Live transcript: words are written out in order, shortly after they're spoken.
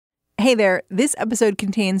Hey there, this episode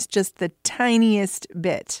contains just the tiniest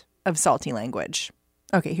bit of salty language.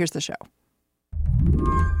 Okay, here's the show.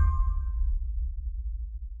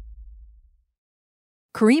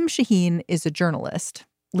 Kareem Shaheen is a journalist,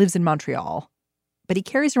 lives in Montreal, but he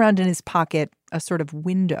carries around in his pocket a sort of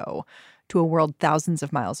window to a world thousands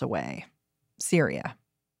of miles away, Syria.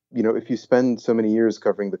 You know, if you spend so many years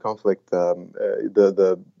covering the conflict,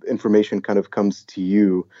 the information kind of comes to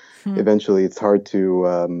you. Eventually, it's hard to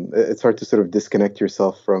sort of disconnect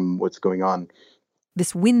yourself from what's going on.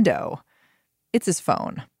 This window, it's his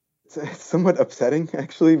phone. It's somewhat upsetting,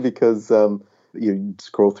 actually, because you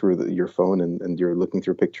scroll through your phone and you're looking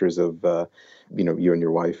through pictures of, you and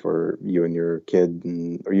your wife, or you and your kid,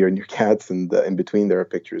 or you and your cats, and in between there are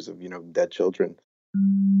pictures of, dead children.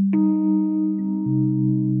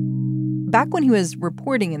 Back when he was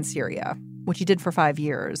reporting in Syria, which he did for 5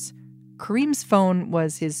 years, Kareem's phone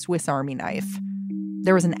was his Swiss Army knife.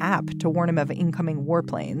 There was an app to warn him of incoming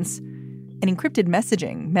warplanes. And encrypted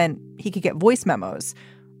messaging meant he could get voice memos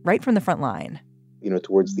right from the front line.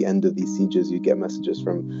 Towards the end of these sieges, you get messages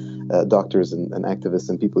from doctors and activists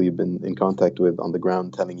and people you've been in contact with on the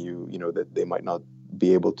ground telling you, that they might not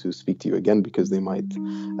be able to speak to you again because they might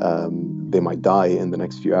die in the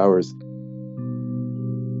next few hours.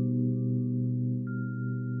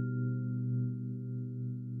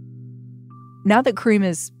 Now that Kareem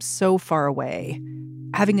is so far away,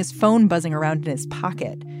 having his phone buzzing around in his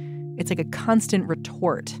pocket, it's like a constant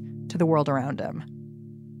retort to the world around him.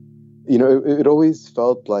 It always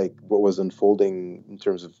felt like what was unfolding in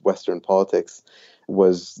terms of Western politics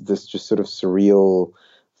was this just sort of surreal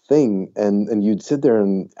thing. And you'd sit there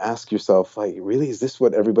and ask yourself, like, really, is this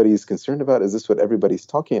what everybody's concerned about? Is this what everybody's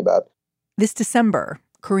talking about? This December,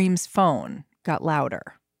 Kareem's phone got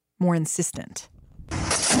louder, more insistent.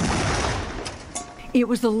 It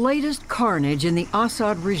was the latest carnage in the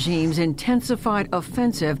Assad regime's intensified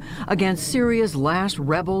offensive against Syria's last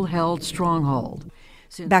rebel-held stronghold.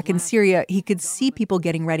 Back in Syria, he could see people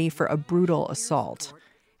getting ready for a brutal assault.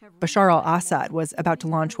 Bashar al-Assad was about to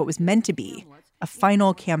launch what was meant to be a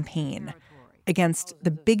final campaign against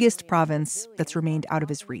the biggest province that's remained out of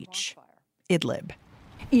his reach, Idlib.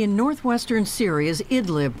 In northwestern Syria's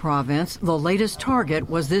Idlib province, the latest target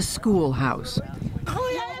was this schoolhouse.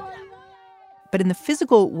 But in the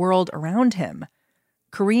physical world around him,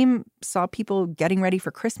 Kareem saw people getting ready for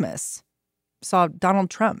Christmas, saw Donald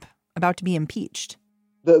Trump about to be impeached.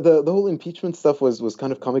 The whole impeachment stuff was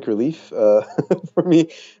kind of comic relief for me.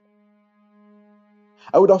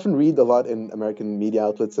 I would often read a lot in American media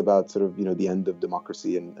outlets about sort of, the end of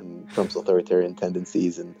democracy and Trump's authoritarian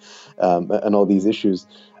tendencies and all these issues.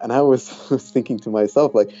 And I was thinking to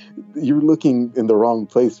myself, like, you're looking in the wrong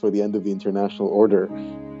place for the end of the international order.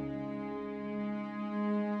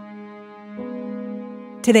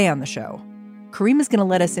 Today on the show, Kareem is going to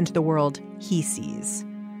let us into the world he sees.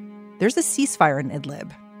 There's a ceasefire in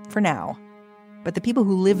Idlib, for now, but the people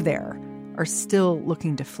who live there are still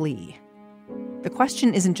looking to flee. The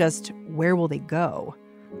question isn't just where will they go,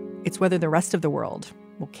 it's whether the rest of the world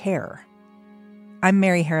will care. I'm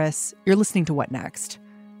Mary Harris. You're listening to What Next?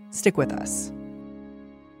 Stick with us.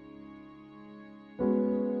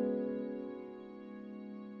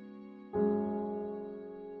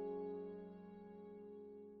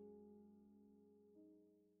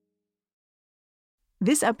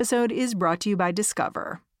 This episode is brought to you by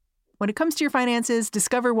Discover. When it comes to your finances,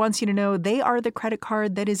 Discover wants you to know they are the credit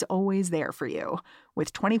card that is always there for you.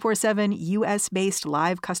 With 24/7 U.S.-based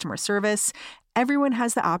live customer service, everyone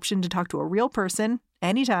has the option to talk to a real person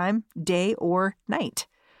anytime, day or night.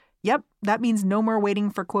 Yep, that means no more waiting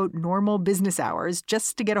for, quote, normal business hours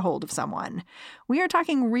just to get a hold of someone. We are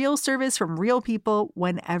talking real service from real people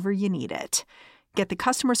whenever you need it. Get the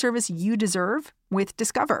customer service you deserve with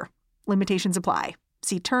Discover. Limitations apply.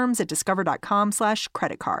 See terms at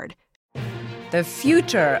discover.com/creditcard. The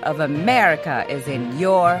future of America is in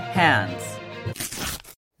your hands.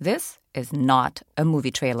 This is not a movie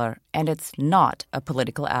trailer, and it's not a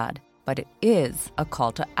political ad, but it is a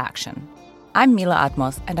call to action. I'm Mila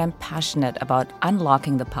Atmos, and I'm passionate about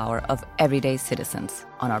unlocking the power of everyday citizens.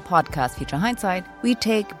 On our podcast, Future Hindsight, we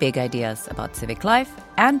take big ideas about civic life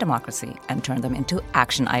and democracy and turn them into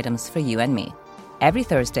action items for you and me. Every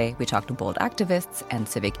Thursday, we talk to bold activists and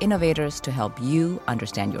civic innovators to help you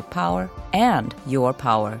understand your power and your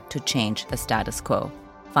power to change the status quo.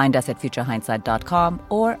 Find us at futurehindsight.com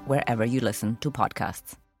or wherever you listen to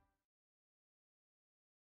podcasts.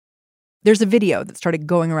 There's a video that started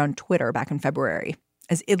going around Twitter back in February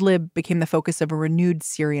as Idlib became the focus of a renewed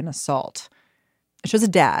Syrian assault. It shows a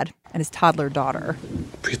dad and his toddler daughter.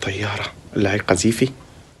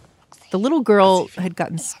 The little girl had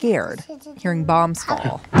gotten scared hearing bombs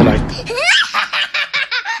fall.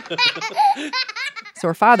 So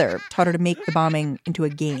her father taught her to make the bombing into a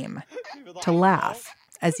game, to laugh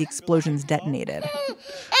as the explosions detonated.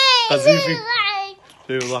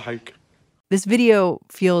 This video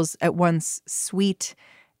feels at once sweet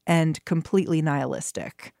and completely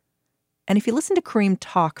nihilistic. And if you listen to Kareem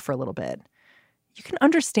talk for a little bit, you can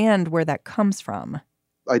understand where that comes from.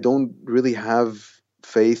 I don't really have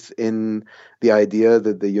faith in the idea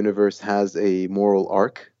that the universe has a moral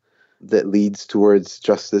arc that leads towards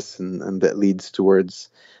justice and that leads towards,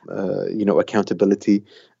 accountability.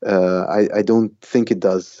 I don't think it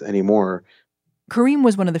does anymore. Kareem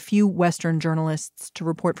was one of the few Western journalists to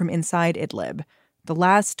report from inside Idlib, the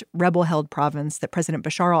last rebel-held province that President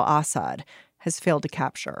Bashar al-Assad has failed to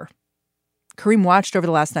capture. Kareem watched over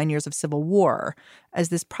the last 9 years of civil war as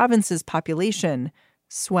this province's population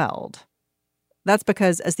swelled. That's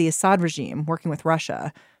because as the Assad regime, working with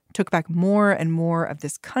Russia, took back more and more of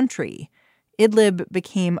this country, Idlib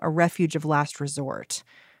became a refuge of last resort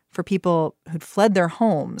for people who'd fled their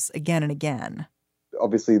homes again and again.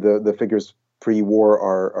 Obviously, the figures pre-war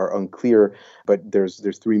are unclear, but there's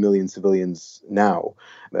 3 million civilians now,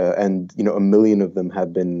 and 1 million of them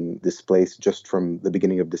have been displaced just from the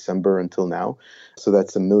beginning of December until now. So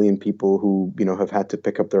that's 1 million people who have had to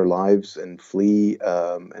pick up their lives and flee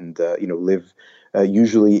and live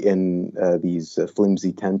usually in these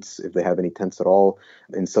flimsy tents, if they have any tents at all,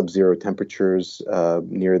 in sub-zero temperatures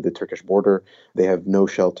near the Turkish border. They have no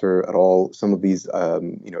shelter at all. Some of these,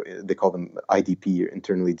 they call them IDP,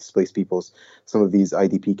 internally displaced peoples. Some of these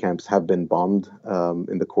IDP camps have been bombed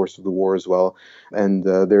in the course of the war as well, and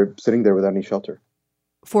they're sitting there without any shelter.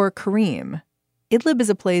 For Kareem, Idlib is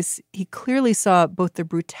a place he clearly saw both the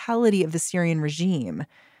brutality of the Syrian regime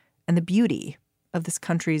and the beauty of this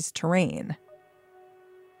country's terrain.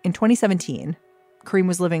 In 2017, Kareem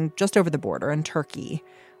was living just over the border in Turkey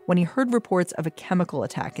when he heard reports of a chemical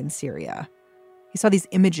attack in Syria. He saw these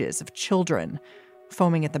images of children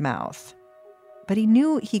foaming at the mouth. But he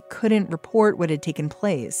knew he couldn't report what had taken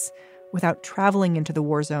place without traveling into the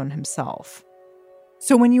war zone himself.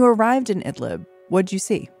 So when you arrived in Idlib, what did you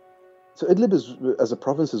see? So Idlib as a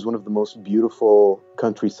province is one of the most beautiful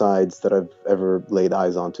countrysides that I've ever laid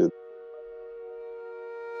eyes onto.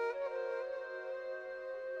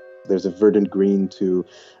 There's a verdant green to,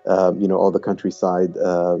 all the countryside.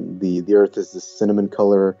 The earth is this cinnamon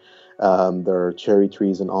color. There are cherry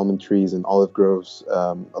trees and almond trees and olive groves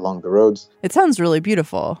along the roads. It sounds really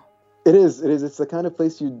beautiful. It is. It's the kind of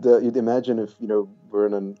place you'd imagine if we're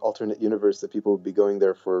in an alternate universe that people would be going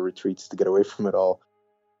there for retreats to get away from it all.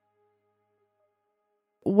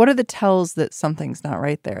 What are the tells that something's not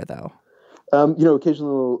right there, though?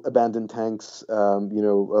 Occasional abandoned tanks,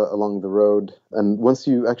 along the road. And once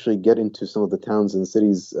you actually get into some of the towns and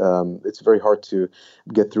cities, it's very hard to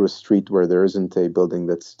get through a street where there isn't a building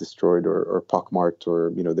that's destroyed or pockmarked,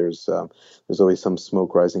 or, there's always some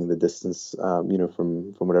smoke rising in the distance,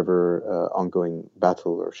 from whatever ongoing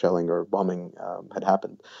battle or shelling or bombing had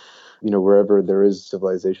happened. Wherever there is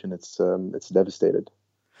civilization, it's devastated.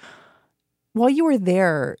 While you were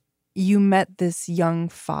there, you met this young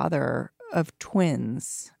father of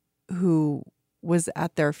twins who was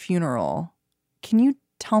at their funeral. Can you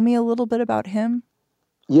tell me a little bit about him?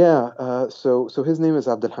 Yeah, so his name is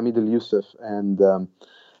Abdelhamid Al-Yusuf, and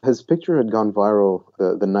his picture had gone viral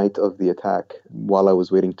the night of the attack while I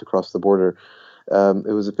was waiting to cross the border.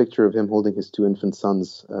 It was a picture of him holding his two infant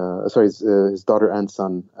sons. His daughter and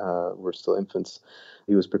son were still infants.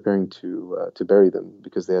 He was preparing to bury them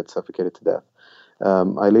because they had suffocated to death.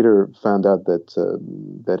 I later found out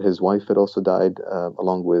that his wife had also died,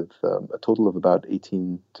 along with a total of about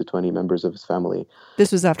 18 to 20 members of his family.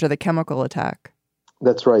 This was after the chemical attack.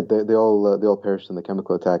 That's right. They all perished in the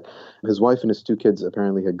chemical attack. His wife and his two kids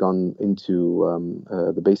apparently had gone into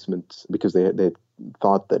the basement because they had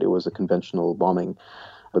thought that it was a conventional bombing,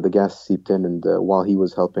 but the gas seeped in, and while he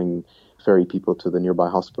was helping ferry people to the nearby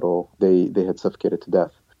hospital, they had suffocated to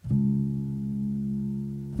death.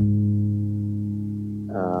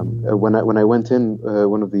 When I went in,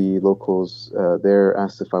 one of the locals there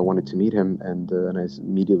asked if I wanted to meet him, and I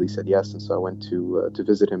immediately said yes. And so I went to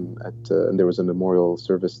visit him and there was a memorial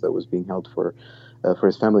service that was being held for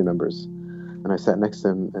his family members. And I sat next to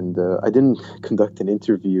him, and I didn't conduct an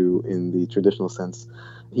interview in the traditional sense.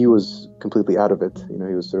 He was completely out of it. He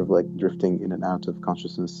was sort of like drifting in and out of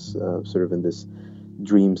consciousness, sort of in this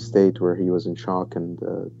dream state where he was in shock and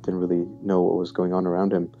didn't really know what was going on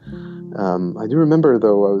around him. I do remember,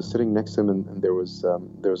 though, I was sitting next to him, and there was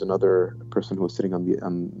another person who was sitting on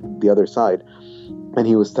the other side, and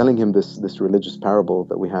he was telling him this religious parable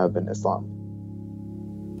that we have in Islam.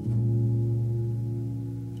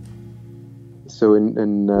 So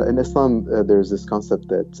in Islam, there's this concept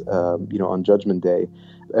that on Judgment Day,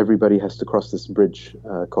 everybody has to cross this bridge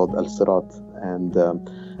called Al-Sirat, and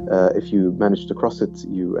if you manage to cross it,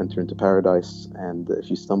 you enter into paradise, and if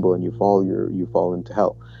you stumble and you fall into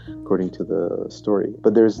hell, according to the story.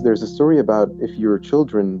 But there's a story about if your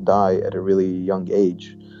children die at a really young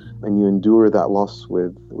age, and you endure that loss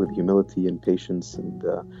with humility and patience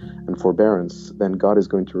and forbearance, then God is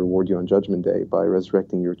going to reward you on Judgment Day by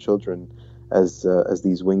resurrecting your children as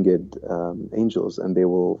these winged angels, and they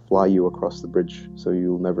will fly you across the bridge, so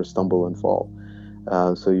you'll never stumble and fall.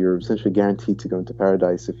 So you're essentially guaranteed to go into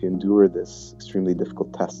paradise if you endure this extremely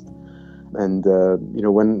difficult test. And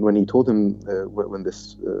when he told him, when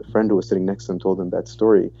this friend who was sitting next to him told him that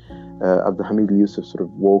story, Abdul Hamid Yusuf sort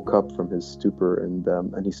of woke up from his stupor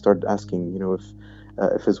and he started asking,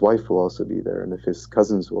 if his wife will also be there, and if his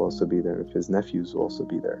cousins will also be there, if his nephews will also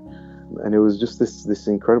be there. And it was just this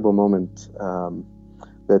incredible moment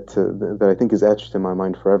that I think is etched in my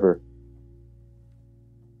mind forever.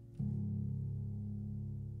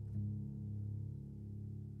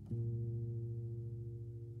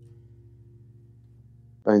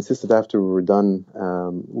 I insisted after we were done,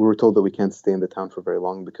 we were told that we can't stay in the town for very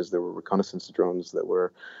long because there were reconnaissance drones that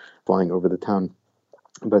were flying over the town.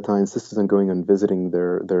 But I insisted on going and visiting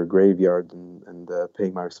their graveyard and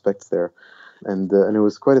paying my respects there. And it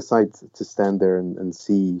was quite a sight to stand there and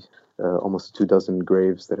see almost 24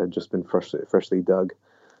 graves that had just been freshly dug,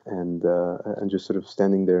 and just sort of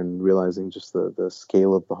standing there and realizing just the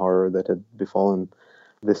scale of the horror that had befallen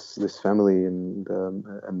this family,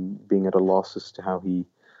 and being at a loss as to how he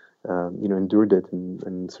endured it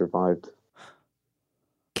and survived.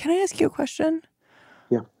 Can I ask you a question?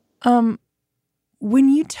 Yeah. When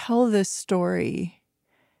you tell this story,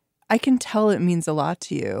 I can tell it means a lot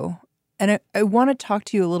to you. And I want to talk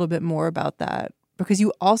to you a little bit more about that, because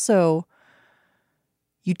you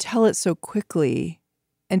tell it so quickly.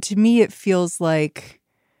 And to me, it feels like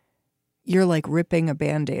you're like ripping a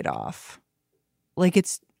Band-Aid off. Like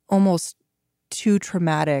it's almost too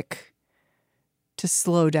traumatic to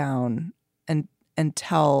slow down and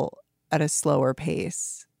tell at a slower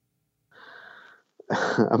pace.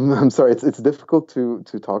 I'm sorry. It's difficult to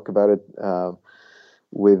talk about it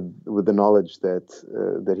with the knowledge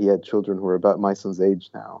that he had children who are about my son's age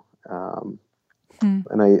now,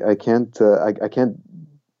 and I can't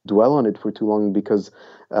dwell on it for too long, because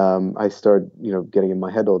I start getting in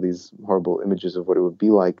my head all these horrible images of what it would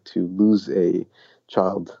be like to lose a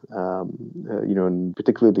child, and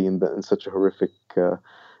particularly in such a horrific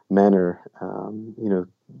manner.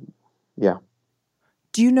 Yeah.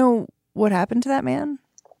 Do you know what happened to that man?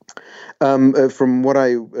 From what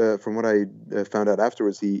I found out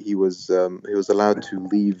afterwards, he was allowed to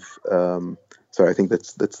leave. Sorry, I think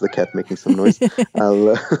that's the cat making some noise.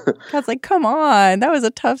 Cat's like, come on, that was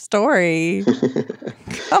a tough story.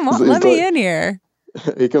 Come on, let me in here.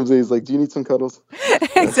 He comes in, he's like, do you need some cuddles?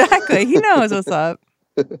 Exactly, he knows what's up.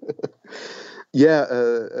 Yeah,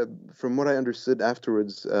 from what I understood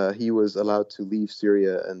afterwards, he was allowed to leave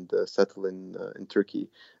Syria and settle in Turkey.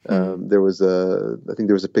 There was I think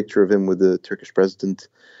there was a picture of him with the Turkish president.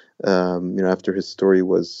 After his story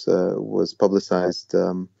was publicized,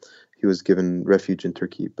 he was given refuge in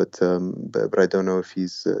Turkey. But I don't know if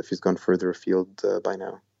he's gone further afield by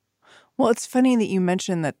now. Well, it's funny that you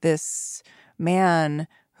mentioned that this man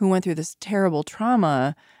who went through this terrible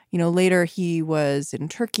trauma, later he was in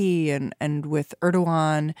Turkey and with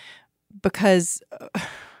Erdogan, because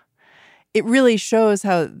it really shows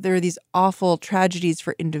how there are these awful tragedies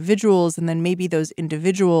for individuals, and then maybe those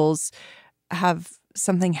individuals have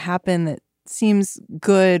something happen that seems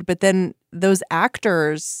good, but then those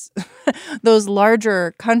actors, those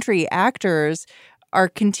larger country actors, are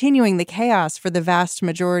continuing the chaos for the vast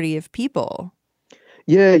majority of people.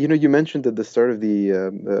 Yeah, you mentioned at the start of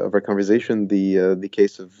of our conversation the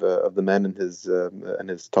case of the man and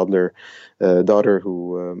his toddler daughter who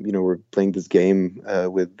were playing this game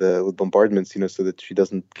with bombardments, so that she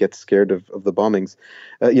doesn't get scared of the bombings.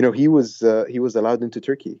 He was allowed into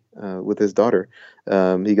Turkey with his daughter.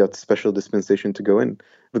 He got special dispensation to go in,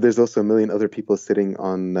 but there's also a million other people sitting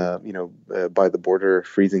on by the border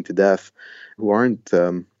freezing to death who aren't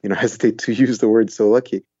hesitate to use the word so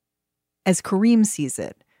lucky. As Kareem sees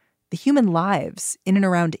it, the human lives in and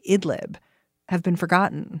around Idlib have been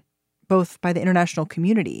forgotten, both by the international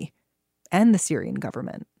community and the Syrian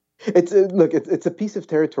government. It's a piece of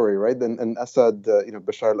territory, right? And Assad,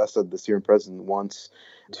 Bashar al-Assad, the Syrian president, wants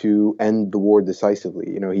to end the war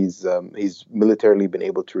decisively. He's militarily been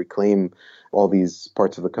able to reclaim all these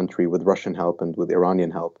parts of the country with Russian help and with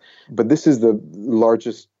Iranian help. But this is the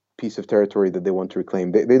largest piece of territory that they want to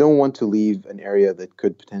reclaim. They don't want to leave an area that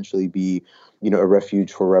could potentially be, a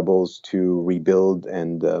refuge for rebels to rebuild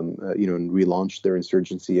and relaunch their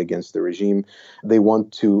insurgency against the regime. They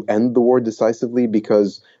want to end the war decisively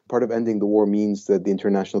because part of ending the war means that the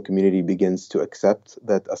international community begins to accept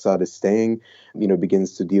that Assad is staying,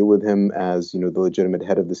 begins to deal with him as, the legitimate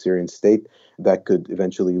head of the Syrian state. That could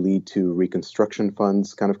eventually lead to reconstruction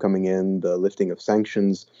funds kind of coming in, the lifting of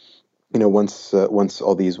sanctions. Once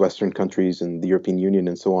all these Western countries and the European Union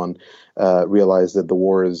and so on realize that the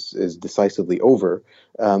war is decisively over,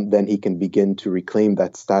 then he can begin to reclaim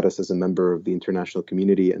that status as a member of the international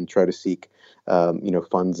community and try to seek,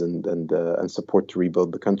 funds and support to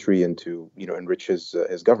rebuild the country and to enrich his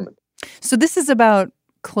government. So this is about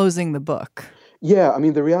closing the book. Yeah, I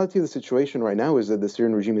mean, the reality of the situation right now is that the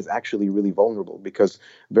Syrian regime is actually really vulnerable because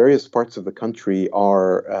various parts of the country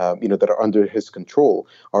are, that are under his control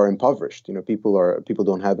are impoverished. People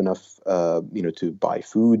don't have enough, to buy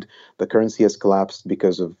food. The currency has collapsed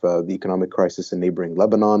because of the economic crisis in neighboring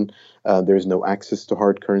Lebanon. There's no access to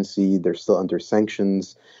hard currency. They're still under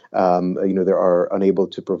sanctions. They are unable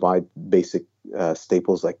to provide basic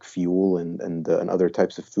staples like fuel and other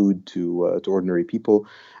types of food to ordinary people.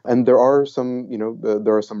 And there are some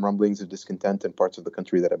rumblings of discontent in parts of the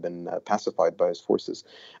country that have been pacified by his forces.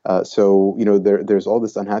 There's all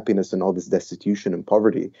this unhappiness and all this destitution and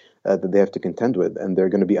poverty that they have to contend with, and they're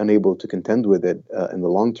going to be unable to contend with it in the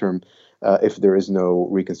long term if there is no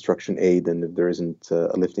reconstruction aid and if there isn't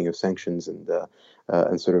a lifting of sanctions and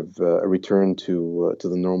sort of a return to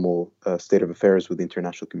the normal state of affairs with the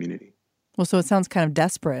international community. Well, so it sounds kind of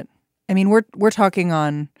desperate. I mean, we're talking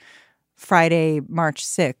on Friday, March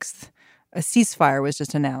 6th. A ceasefire was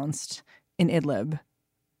just announced in Idlib.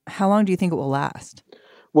 How long do you think it will last?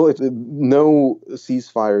 Well, no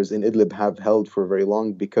ceasefires in Idlib have held for very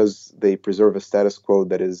long because they preserve a status quo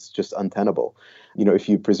that is just untenable. If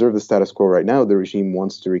you preserve the status quo right now, the regime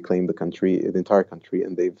wants to reclaim the country, the entire country,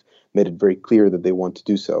 and they've made it very clear that they want to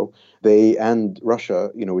do so. They and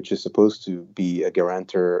Russia, which is supposed to be a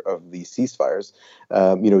guarantor of these ceasefires,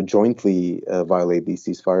 jointly violate these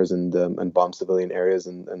ceasefires and bomb civilian areas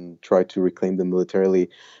and try to reclaim them militarily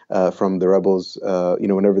from the rebels,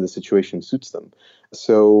 whenever the situation suits them.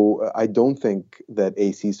 So I don't think that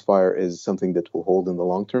a ceasefire is something that will hold in the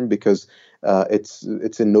long term because it's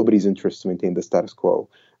in nobody's interest to maintain the status quo.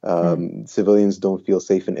 Civilians don't feel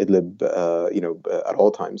safe in Idlib, at all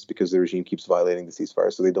times because the regime keeps violating the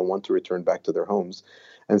ceasefire. So they don't want to return back to their homes,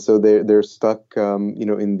 and so they're stuck,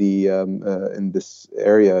 in this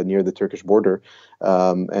area near the Turkish border,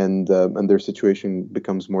 and their situation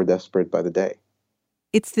becomes more desperate by the day.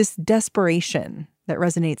 It's this desperation that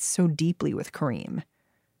resonates so deeply with Karim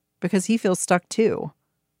because he feels stuck too,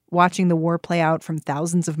 watching the war play out from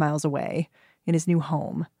thousands of miles away in his new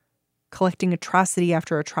home, collecting atrocity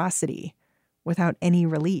after atrocity without any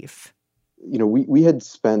relief. We had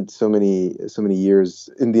spent so many years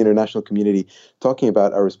in the international community talking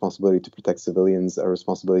about our responsibility to protect civilians, our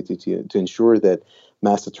responsibility to ensure that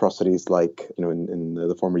mass atrocities like, in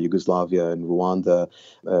the former Yugoslavia and Rwanda,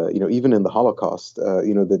 even in the Holocaust,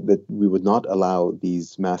 that we would not allow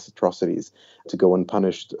these mass atrocities to go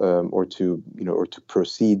unpunished or to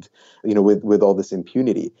proceed, with all this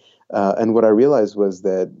impunity. And what I realized was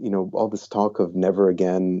that, all this talk of never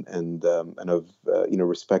again and of,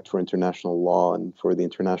 respect for international law and for the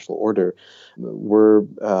international order were,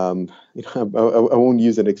 I won't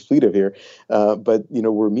use an expletive here, but,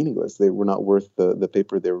 were meaningless. They were not worth the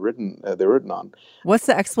paper they're written on. What's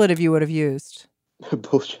the expletive you would have used?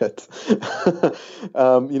 Bullshit. These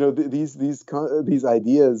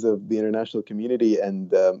ideas of the international community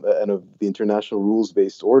and of the international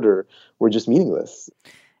rules-based order were just meaningless.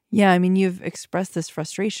 Yeah, I mean, you've expressed this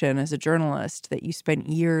frustration as a journalist that you spent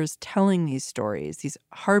years telling these stories, these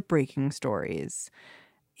heartbreaking stories.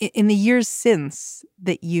 In the years since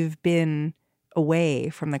that you've been away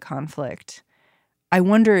from the conflict, I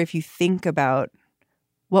wonder if you think about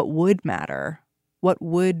what would matter, what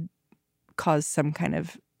would cause some kind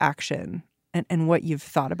of action, and what you've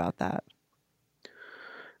thought about that.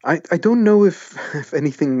 I don't know if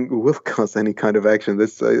anything will cause any kind of action. I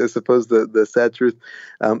suppose the sad truth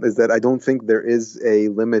is that I don't think there is a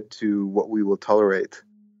limit to what we will tolerate.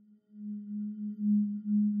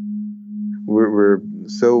 we're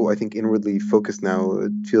so, I think, inwardly focused now.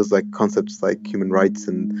 It feels like concepts like human rights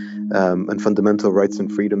and fundamental rights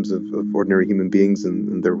and freedoms of ordinary human beings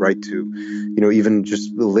and their right to, even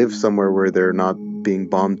just live somewhere where they're not being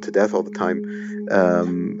bombed to death all the time,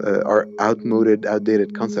 are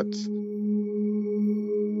outdated concepts.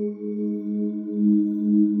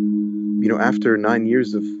 After 9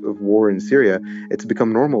 years of war in Syria, it's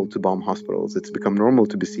become normal to bomb hospitals. It's become normal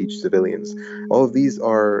to besiege civilians. All of these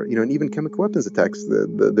are, and even chemical weapons attacks,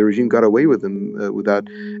 the regime got away with them without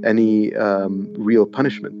any real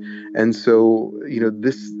punishment. And so,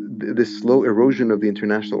 this slow erosion of the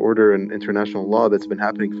international order and international law that's been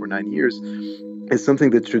happening for 9 years is something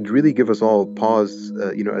that should really give us all pause,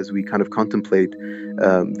 as we kind of contemplate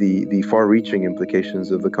the far-reaching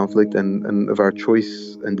implications of the conflict and of our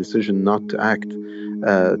choice and decision not to act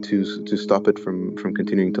to stop it from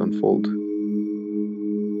continuing to unfold.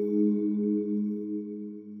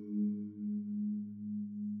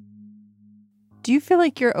 Do you feel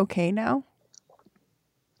like you're okay now?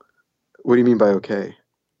 What do you mean by okay?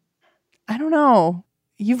 I don't know.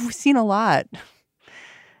 You've seen a lot.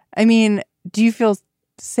 I mean, do you feel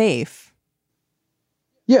safe?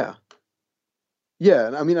 Yeah.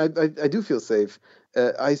 Yeah, I mean, I do feel safe.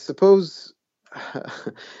 I suppose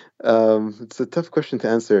it's a tough question to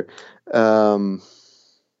answer. I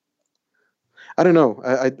don't know.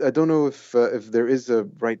 I don't know if there is a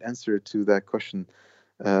right answer to that question.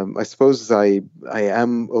 I suppose I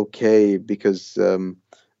am okay because I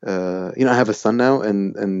have a son now,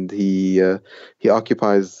 and he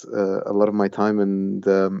occupies a lot of my time,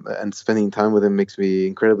 and spending time with him makes me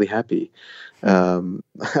incredibly happy. I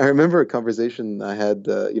remember a conversation I had,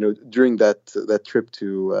 during that trip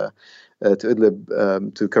to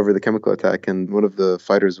Idlib to cover the chemical attack, and one of the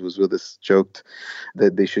fighters was with us, joked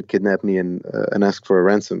that they should kidnap me and ask for a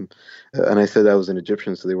ransom, and I said I was an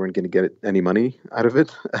Egyptian, so they weren't going to get any money out of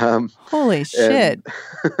it. Holy shit!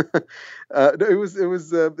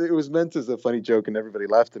 It was meant as a funny joke, and everybody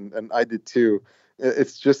laughed, and I did too.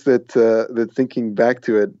 It's just that thinking back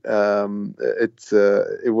to it,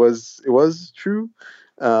 it was true,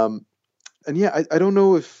 and yeah, I don't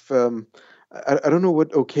know if I don't know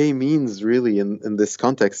what okay means really in this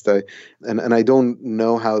context. And I don't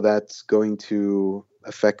know how that's going to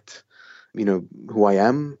affect who I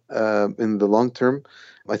am in the long term.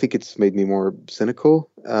 I think it's made me more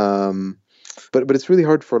cynical, but it's really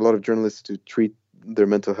hard for a lot of journalists to treat their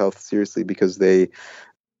mental health seriously because they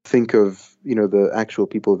think of the actual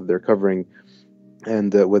people that they're covering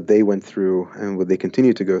and what they went through and what they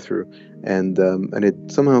continue to go through, and it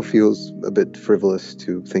somehow feels a bit frivolous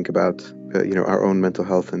to think about our own mental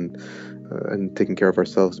health and taking care of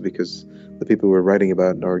ourselves because the people we're writing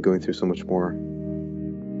about are going through so much more.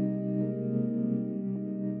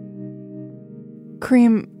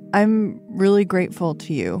 Kareem, I'm really grateful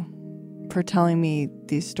to you for telling me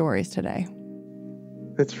these stories today.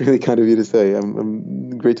 That's really kind of you to say.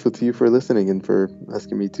 I'm grateful to you for listening and for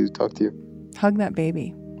asking me to talk to you. Hug that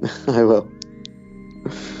baby. I will.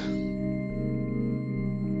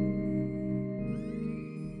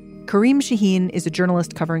 Kareem Shaheen is a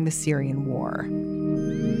journalist covering the Syrian war.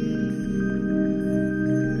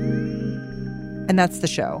 And that's the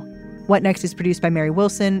show. What Next is produced by Mary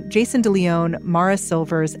Wilson, Jason DeLeon, Mara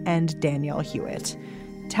Silvers, and Danielle Hewitt.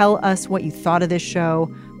 Tell us what you thought of this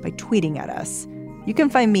show by tweeting at us. You can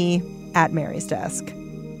find me at Mary's Desk.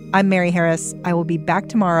 I'm Mary Harris. I will be back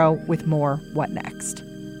tomorrow with more What Next.